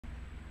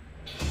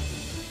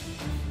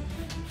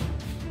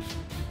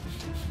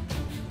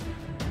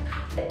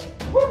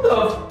What the?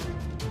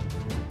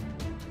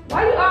 Why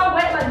you all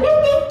wet like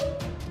this?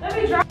 Let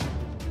me drop.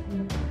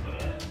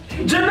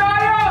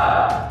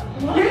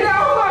 𝗪𝗪𝗪! Get that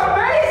off my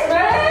face,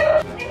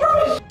 man! You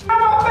rubbing shit on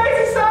my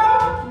face or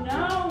something? No.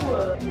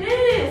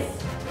 This.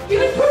 You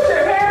just put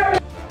your hand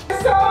on your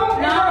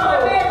something? No.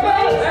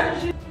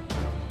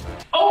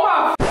 Oh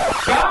my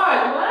God!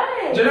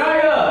 What?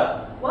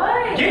 𝗪𝗪𝗪!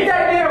 What? Get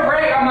that damn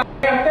rag on my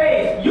damn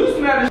face! You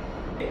smell the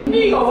shit! You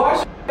need to go wash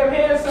your damn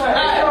hands, son. I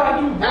feel like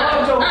you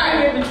rubbed your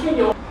hand between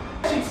your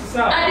cheeks or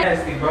something.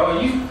 Nasty, bro.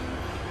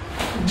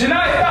 𝗪𝗪𝗪,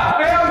 stop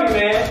playing me,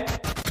 man.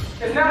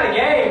 It's not a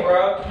game, bro.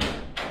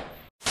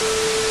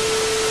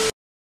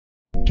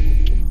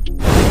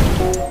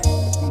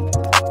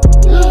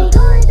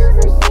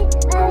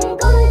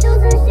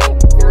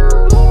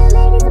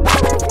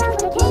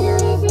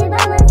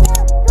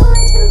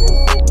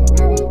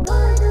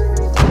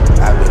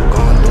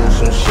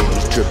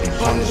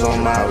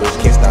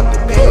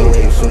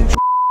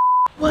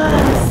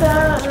 What's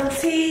up,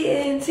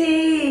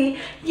 TNT?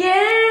 Yeah!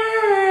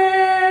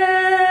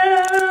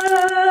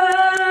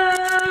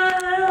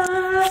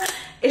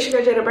 It's your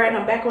girl, 𝗪𝗪𝗪, and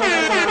I'm back on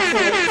another one. I'm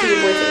saying it's your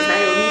boy,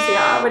 so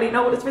y'all already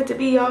know what it's meant to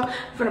be, y'all. I'm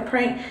finna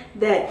prank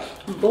that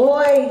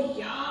boy,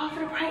 y'all. I'm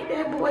finna prank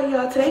that boy,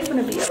 y'all. Today's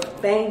finna be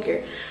a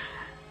banger.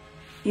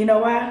 You know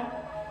why?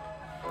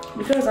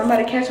 Because I'm about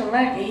to catch him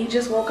lacking. He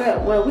just woke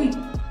up. Well, we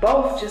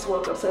both just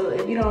woke up, so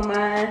if you don't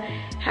mind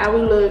how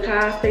we look,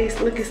 how our face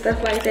look and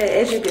stuff like that,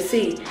 as you can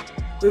see,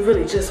 we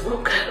really just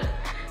woke up.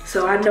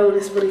 So I know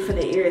this really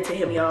finna irritate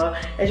him, y'all.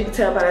 As you can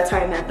tell by the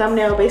title of that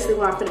thumbnail, basically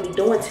what I'm finna be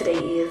doing today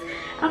is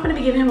I'm gonna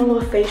be giving him a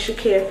little facial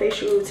care,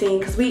 facial routine,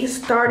 because we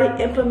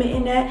started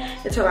implementing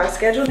that into our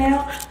schedule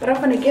now, but I'm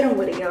gonna get him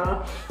with it,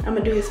 y'all. I'm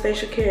gonna do his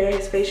facial care,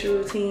 his facial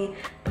routine,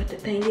 but the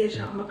thing is,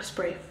 y'all, I'm gonna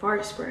spray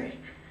fart spray.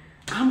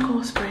 I'm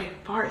gonna spray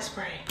fart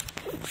spray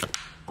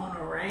on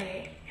a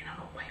rag, and I'm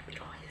gonna wipe it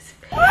on his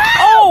face.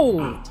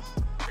 Oh!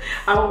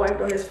 I'm gonna wipe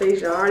it on his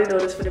face, y'all. I already know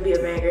this is gonna be a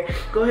banger.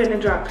 Go ahead and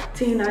drop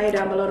TEAMNYAH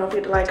down below. Don't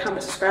forget to like,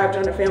 comment, subscribe,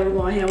 join the family. We're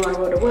going here. We're gonna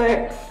go to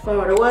what? We're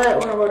gonna go to what?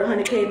 We're gonna go to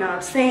 100K. Now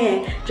I'm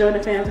saying, join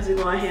the family because we're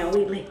going here and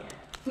we lit.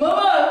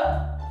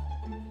 Mama!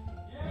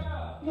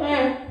 Yeah?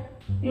 Man,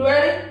 you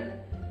ready?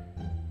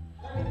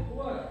 Ready for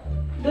what?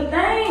 The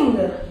thing.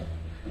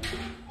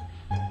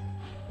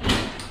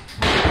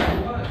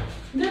 What?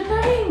 The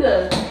thing.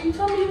 You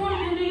told me you wanted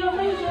me to do your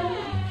face, right?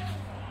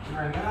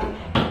 Right now?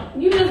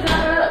 You just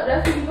got up.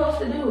 That's what you're supposed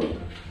to do.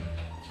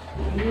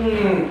 You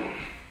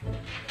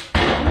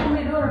want me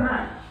to do it or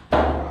not?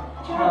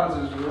 Pause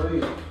is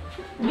real.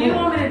 You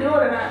want me to do it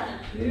or not?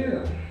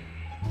 Yeah.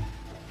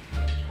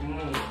 Come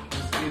on,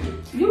 let's get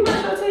it. You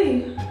brush your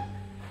teeth.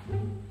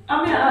 I'm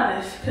being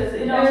honest, because it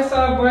don't. Yes, I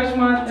brush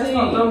my teeth. It's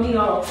gonna throw me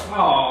off.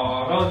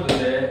 Oh, don't do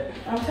that.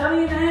 I'm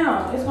telling you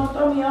now, it's gonna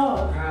throw me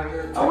off.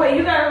 Oh wait,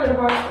 you gotta go to the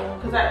bar stool,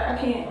 because I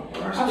can't.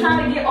 I'm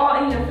trying to get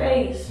all in your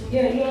face.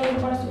 Yeah, you gotta go to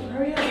the bar stool.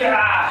 Hurry up.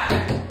 Yeah.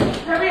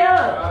 Hurry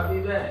up. I'll be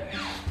back.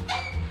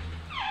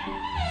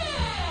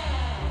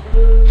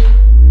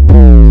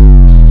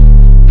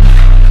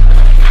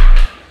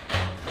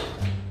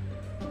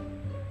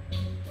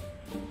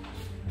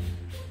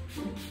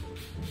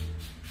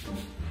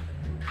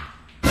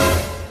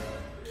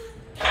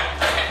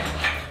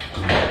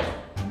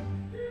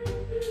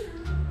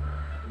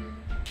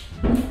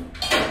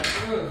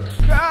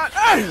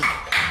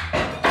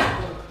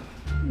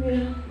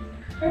 Yeah.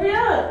 Hurry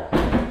up.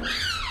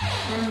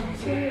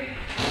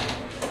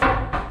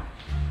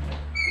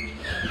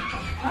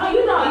 Oh,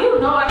 you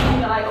know I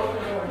can't like open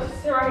the doors.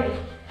 Sit right here.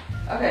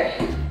 Okay.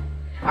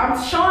 I'm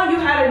showing you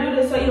how to do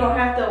this so you don't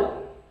have to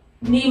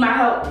need my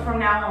help from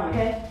now on,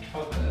 okay?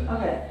 Okay.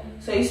 Okay.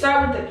 So you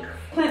start with the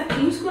cleanse.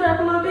 Can you scoot up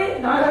a little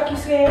bit? Not like you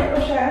scared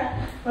or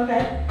shy.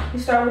 Okay. You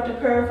start with the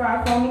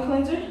Purified Foaming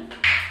Cleanser.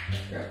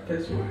 Gotta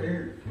fix my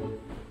hair.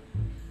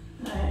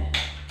 Alright.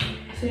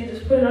 So you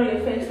just put it on your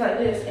face like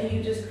this and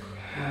you just.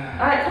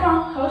 Alright, come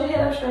on. Hold your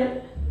head up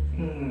straight.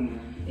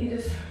 You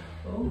just.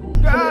 Ooh,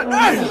 put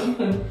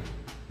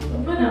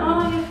it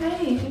on your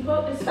face. You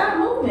put, stop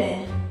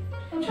moving.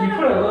 I'm trying You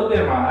put a little bit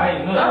in my eye,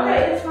 you know. Okay,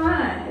 it's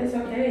fine. It's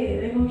okay.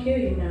 They gonna kill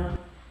you now.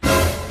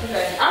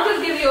 Okay, I'm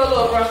just giving you a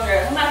little rough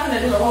draft. I'm not gonna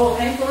do the whole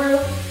thing for real,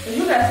 because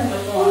you got too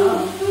much going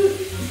on.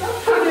 Stop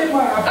putting in my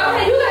eye.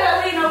 Okay, you gotta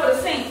lean over the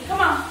sink. Come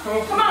on.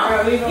 Come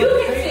on. You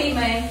can see,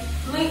 man.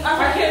 Lean. Okay.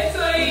 I can't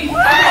see.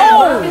 Okay,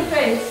 rub your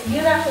face.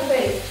 Get out your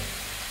face.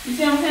 You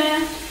see what I'm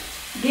saying?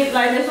 Get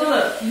like this.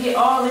 Look. Get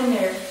all in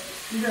there.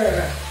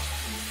 Yeah.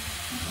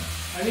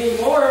 I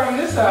need more on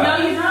this side. No,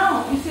 you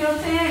don't. You see what I'm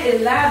saying?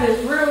 It's live.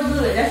 It's real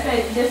good. That's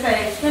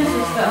that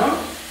expensive stuff.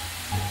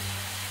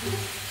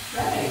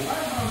 Dang, why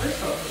am I this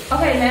so?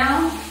 Okay,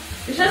 now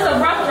it's just a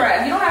rough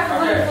draft. You don't have to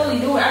really fully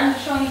do it. I'm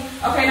just showing you.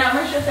 Okay, now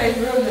rinse your face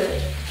real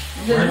good.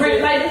 Just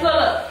rinse like this.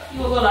 Look. You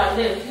will go like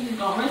this. You just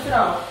gonna rinse it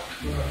off.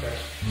 Okay.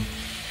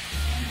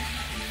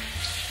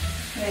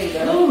 There you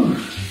go. Ooh.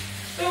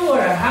 It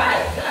was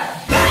hot. God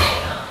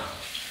damn.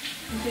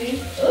 You see?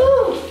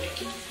 Ooh.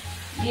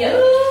 Yeah.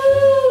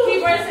 Ooh.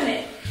 Keep rinsing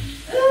it.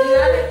 You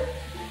got it?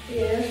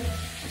 Yeah.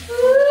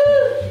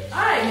 Ooh.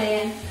 Alright,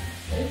 man.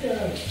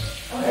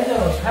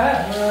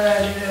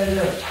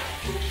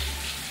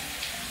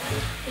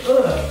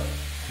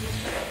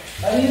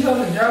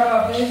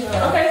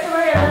 Okay, so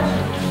right here.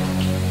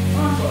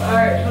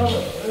 Alright, hold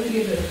up. Let me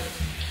get this.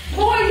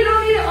 Boy, you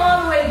don't need it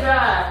all the way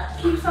dry.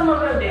 Keep some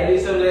of it up there. I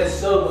need some of that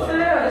soda.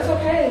 Yeah, it's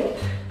okay.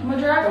 I'm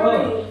gonna dry for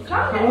you.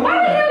 Calm down. Why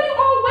the hell you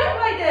all wet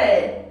like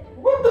that?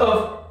 What the?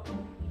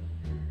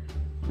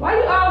 Why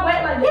you all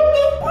wet like that?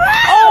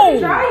 Oh! Let me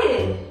dry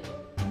it.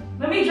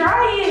 Let me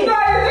dry it.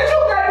 Nah, did you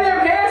goddamn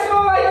hair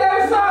smell like that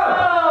or something?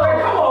 No.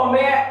 Man, come on,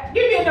 man.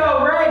 Give me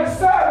another rag or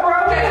something, bro.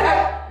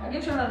 I'll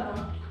get you another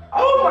one.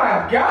 Oh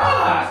my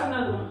God. That's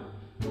another one.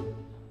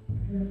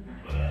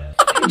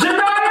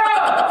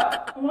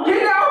 Janiyah!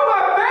 Get out of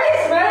my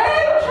face,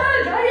 man! I'm trying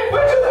to dry it.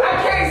 But you,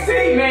 I can't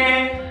see,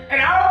 man.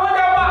 And I don't want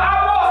that my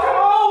eyeballs. Come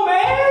on,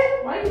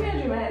 man. Why you being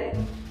dramatic?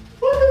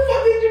 What the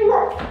fuck did you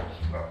wrong?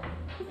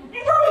 You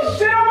rubbing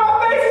shit on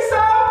my face or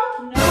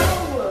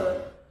something?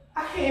 No. I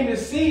can't even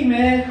see,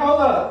 man.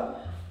 Hold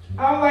up.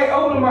 I'm like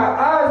opening my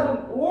eyes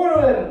with water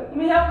in. Let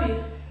me help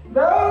you.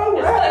 No,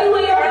 This is a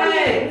clean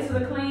rag. This is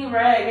a clean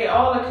rag. They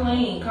all are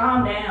clean.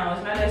 Calm down.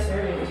 It's not that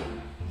serious.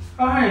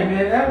 Alright,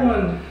 man. That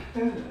one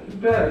is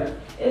better.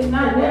 It's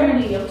not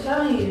dirty. I'm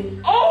telling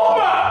you. Oh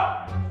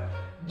my!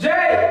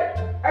 Jay!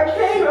 I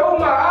can't even open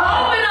my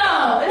eyes. Open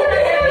up. What the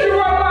hell did you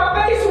rub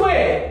my face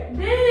with?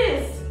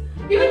 This.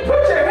 You just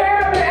put your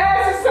hand up your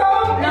ass or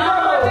something? No.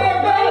 My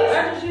damn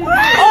face?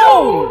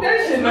 Oh.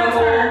 That shit no My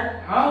more. turn.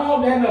 I don't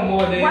want that no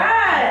more, then.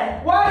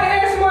 Why? Why the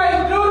hell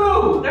somebody's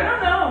doo-doo? I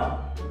don't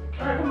know.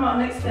 All right, come on.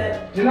 Next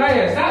step.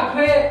 Janiyah, stop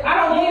playing. I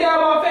don't want that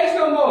on my face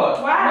no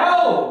more. Why?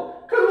 No.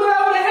 Cause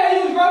whatever the hell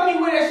you was rubbing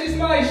me with, that shit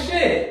smell like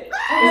shit.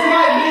 It's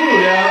my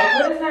doodle, yo.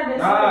 But it's not that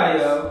Nah,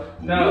 serious. yo.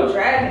 No. You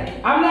dragging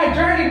it. I'm not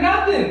dragging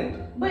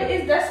nothing.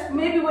 But that's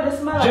maybe what it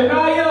smells like.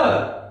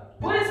 Janiyah.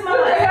 What does it smell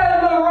What the like?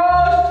 hell, little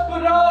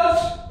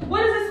Rose?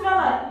 What does it smell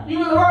like? You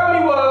was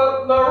rubbing me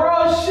with the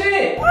raw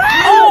shit.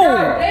 Oh!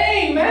 God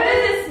dang, man. What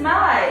does it smell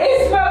like?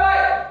 It smell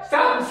like.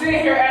 Stop sitting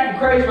here acting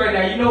crazy right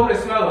now. You know what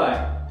it smell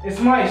like. It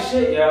smell like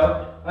shit,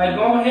 yo. Like,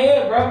 go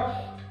ahead, bro.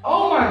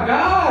 Oh my I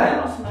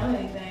God. don't smell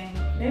anything.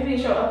 Maybe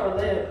it's your upper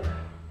lip.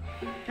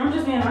 I'm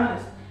just being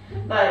honest.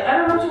 Like, I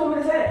don't know what you want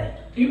me to say.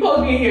 You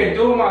supposed to be here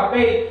doing my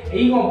face, and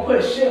you gonna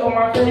put shit on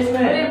my face, I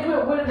man. didn't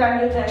put, where did I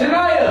get that?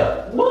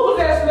 Janiyah, what was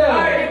that smell?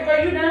 Alright,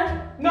 are you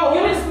done? No,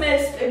 You what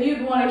dismissed if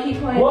you want to keep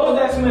playing. was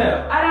that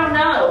smell? I don't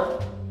know.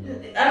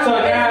 I don't So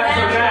know.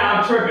 now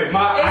I'm tripping.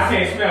 I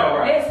can't smell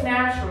right. It's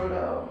natural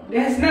though.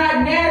 That's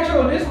not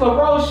natural. This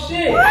LaRose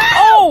shit.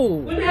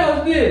 Oh! What the hell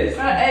is this?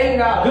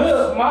 $8.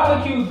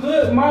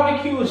 Good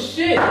molecule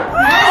shit.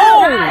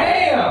 No,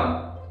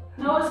 Damn.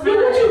 No, it's Look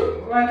not. at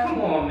you. Like,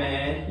 come on,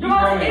 man. You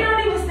No, it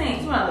don't even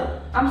stink. Smell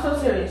it. I'm so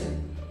serious.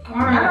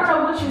 I don't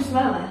know what you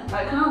smelling.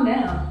 Like, calm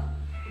down.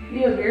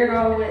 You a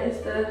weirdo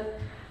with stuff.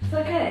 It's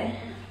okay.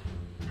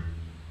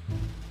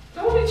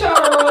 Don't be trying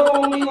to rub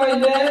on me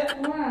like that.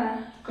 Why?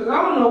 Cause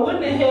I don't know what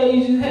the hell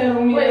you just had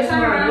on me. Wait, That's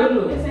turn not around.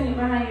 good. It's in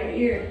behind your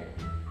ear.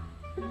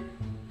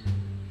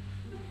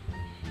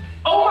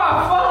 Oh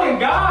my fucking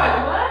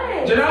God.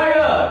 What?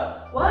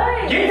 Janiyah,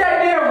 What? get that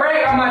damn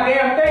rag on my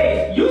damn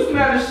face. You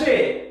smell the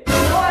shit. No,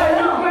 I You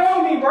don't. play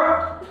on me,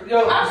 bro.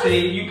 Yo,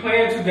 see, you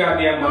playing too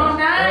goddamn much. No, I'm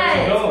not. That's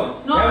what you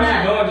doing. No, That's I'm what you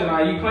not. doing,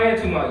 Janiyah. You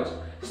playing too much.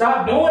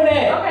 Stop doing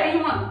that. Okay,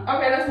 you want?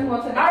 Okay, let's move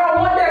on to the I don't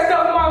want that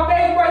stuff on my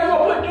face, bro. You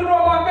gonna put doodle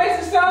on my face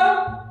or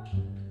something?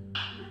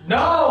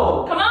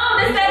 No. Come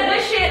on, this that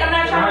good shit. I'm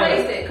not trying to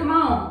waste it. Come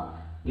on.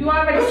 You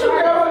already Don't you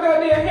started. grab my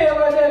goddamn hair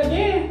like that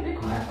again? Be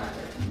quiet,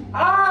 fucker.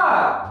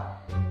 Ah!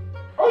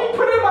 Oh, you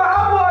put it in my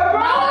eyeball, bro?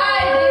 No,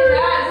 I did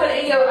not put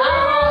it in your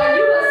eyeball.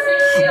 You was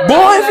sit still.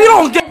 Boy, if you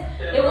don't get.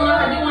 You won't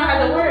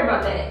have to worry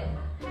about that.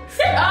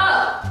 Sit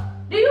up.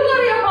 Do you go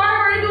to your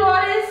barber and do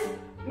all this?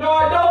 No,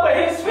 I don't, but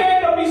his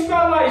hand don't be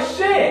smelling like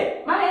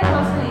shit. My hands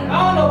don't stink. I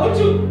don't know what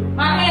you.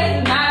 My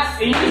hands do not And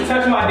stink. you just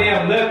touch my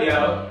damn lip,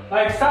 yo.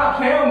 Like, stop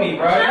playing with me,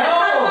 bro. I'm trying to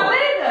No. cut my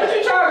leg up. What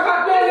you trying to cut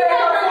that This is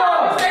leg our up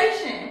for?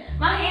 conversation.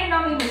 My hand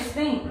don't even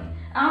stink.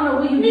 I don't know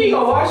what you You need need.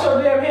 to go wash your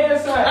damn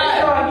hands, son.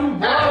 It's like you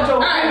rubbed your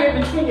Alright. finger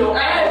in between your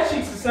ass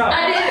cheeks or something.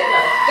 I did it.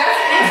 That's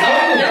an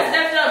insult.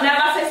 That's up. Now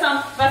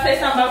if I say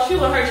something about you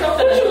and hurt your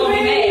feelings, What you you're gonna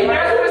be mean? mad,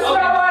 right? That's what it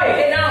smell like.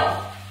 It don't.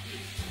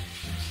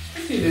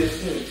 Let's see this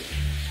shit.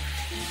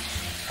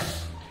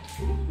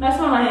 That's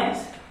on my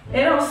hands.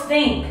 They don't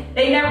stink.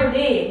 They never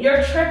did.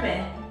 You're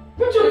tripping.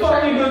 What you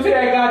fucking do to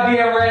that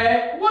goddamn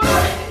rag? What?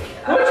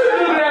 What you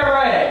do to that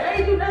rag? I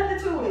ain't do nothing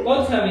to it.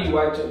 Don't tell me you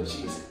wiped your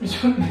cheeks.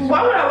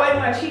 Why would I wipe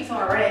my cheeks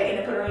on a rag and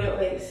then put it on your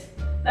face?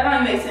 That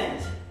don't even make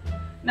sense.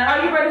 Now,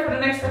 are you ready for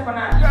the next step or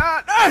not?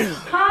 God damn!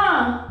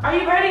 Huh? Are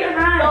you ready or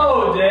not?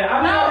 No, Jay.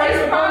 I'm not ready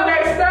for the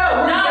next step.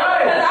 No,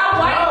 because I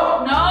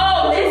wiped.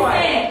 No, What you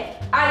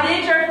listen. I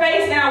did your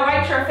face and I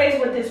wiped your face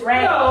with this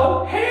rag.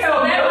 No,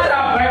 hell no.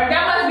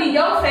 That must be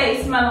your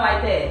face smelling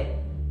like that.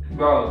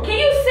 Bro, Can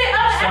you sit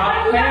up and stop act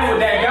like you playing got with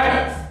that some guy.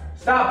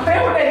 sense? Stop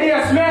playing with that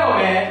damn smell,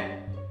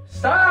 man.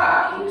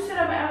 Stop. Can you sit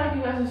up and act like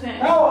you got some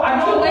sense? No, I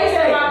don't You're wasting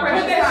that. my Put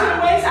precious that shit time.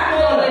 away, I can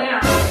go lay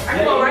down. I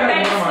can go right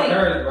back to sleep.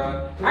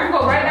 I can go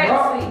right back to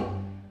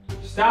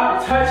sleep.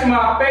 Stop touching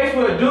my face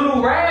with a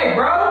doodle rag,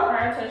 bro. Or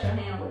I touch your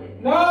hand with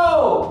it.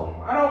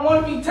 No, I don't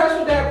want to be touched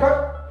with that,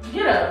 bro.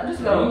 Get up.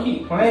 Just go. You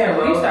keep playing,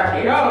 bro. You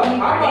started. Yo, I'm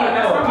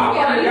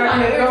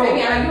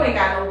you ain't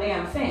got no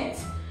damn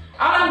sense.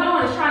 All I'm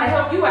doing is trying to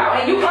help you out,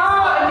 and you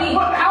calling me.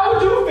 How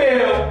would you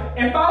feel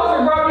if I was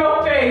to rub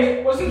your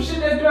face with some shit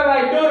that smell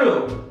like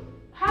doo-doo?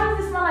 How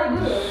does it smell like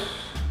doo-doo?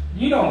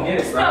 You don't get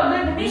it, bro. Smell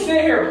good to me. You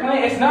sit here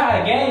playing. It's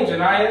not a game,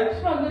 Janiyah. It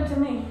smells good to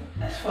me.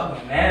 That's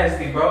fucking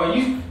nasty, bro.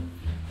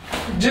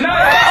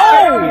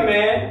 Janiyah,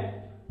 man.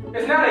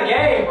 It's not a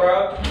game,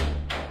 bro.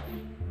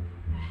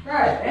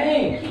 God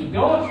dang, keep doing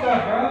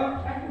stuff, bro.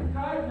 I'm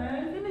tired,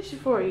 man. Finish it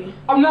for you.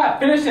 I'm not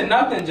finishing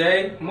nothing,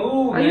 Jay.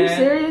 Move, man. Are you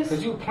serious?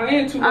 Cause you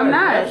playing too much. I'm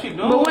not. What you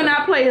doing? But when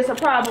I play, it's a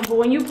problem. But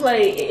when you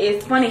play,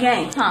 it's funny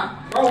games, huh?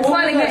 Bro, it's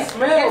what funny was that games.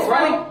 smell, It's bro?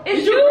 funny. It's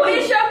Did you. really-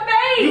 It's your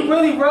face. You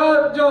really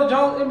rubbed your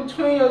joint in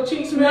between your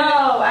cheeks, man?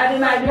 No, I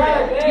did not do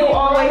that. Dang, You bro.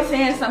 always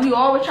saying something. You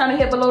always trying to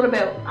hit below the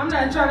belt. I'm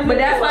not trying to. But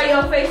that's why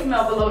your face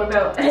smell below the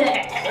belt.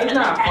 It's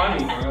not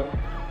funny, bro.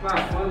 It's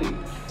not funny.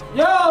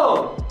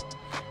 Yo!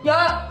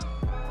 Y'all.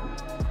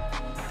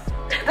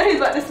 He's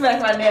about to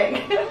smack my neck.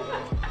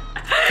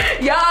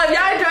 Y'all, if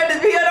y'all enjoyed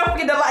this video, don't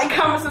forget to like,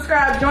 comment,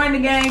 subscribe, join the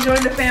gang,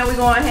 join the fam. We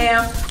going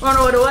ham. Wanna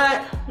know the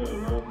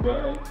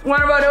what?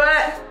 Wanna know the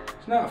what?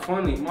 It's not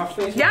funny. My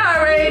face. Y'all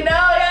already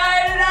know.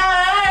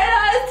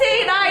 It's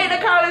TEAMNYAH in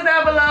the comments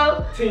down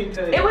below.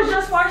 TEAMTAE. It was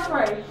just fart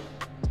spray.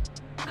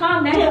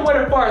 Calm Yeah, down.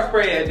 where the fart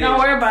spray at? Don't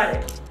worry about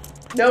it.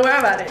 Don't worry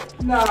about it.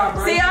 Nah,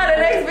 bro. See y'all in the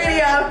next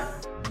video.